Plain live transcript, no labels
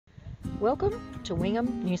Welcome to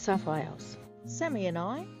Wingham, New South Wales. Sammy and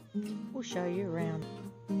I will show you around.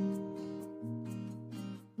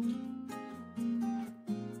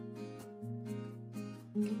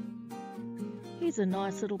 Here's a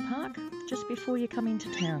nice little park just before you come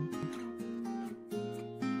into town.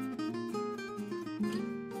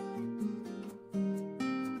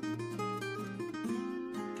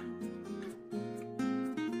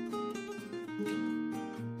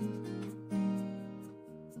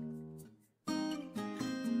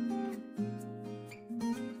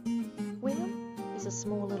 Wingham is a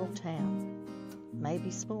small little town.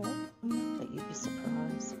 Maybe small, but you'd be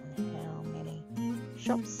surprised on how many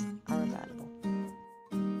shops are available.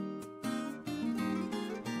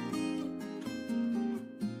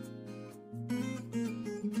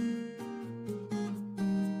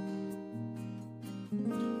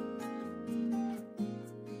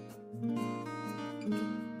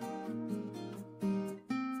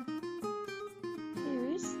 Here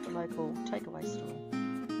is the local takeaway store.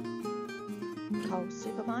 Coles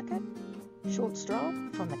supermarket, short stroll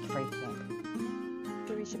from the free camp.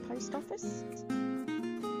 Here is your post office,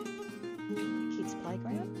 kids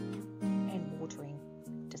playground and watering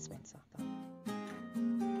dispenser.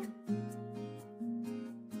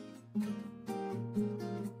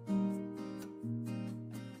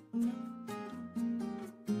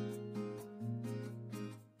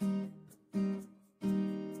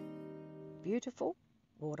 Beautiful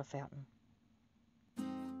water fountain.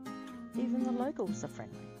 Even the locals are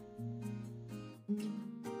friendly.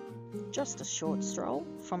 Just a short stroll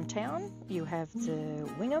from town, you have the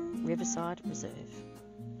Wingham Riverside Reserve.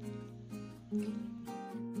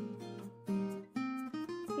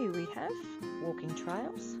 Here we have walking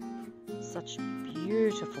trails, such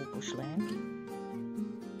beautiful bushland.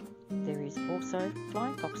 There is also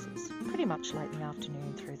flying foxes, pretty much late in the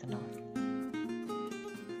afternoon through the night.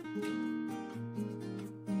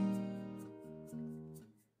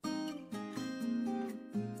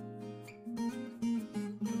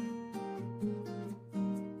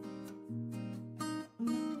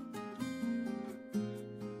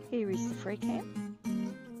 Here is the free camp.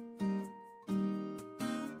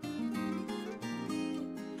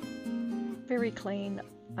 Very clean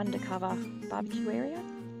undercover barbecue area.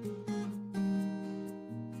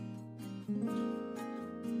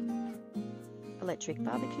 Electric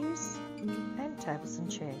barbecues and tables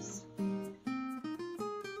and chairs.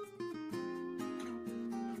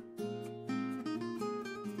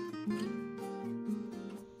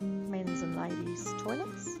 Men's and ladies'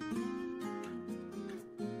 toilets.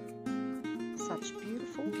 Such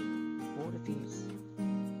beautiful water views.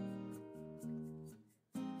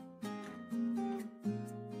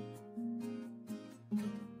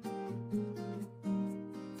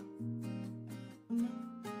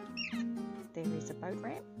 There is a boat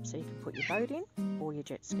ramp so you can put your boat in or your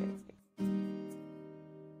jet ski.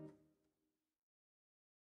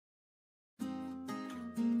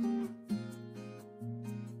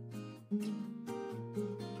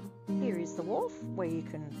 Here is the wharf where you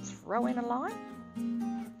can throw in a line.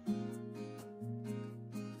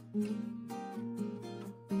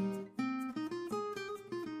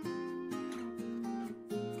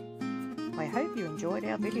 I hope you enjoyed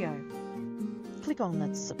our video. Click on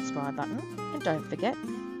the subscribe button and don't forget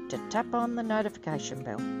to tap on the notification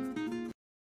bell.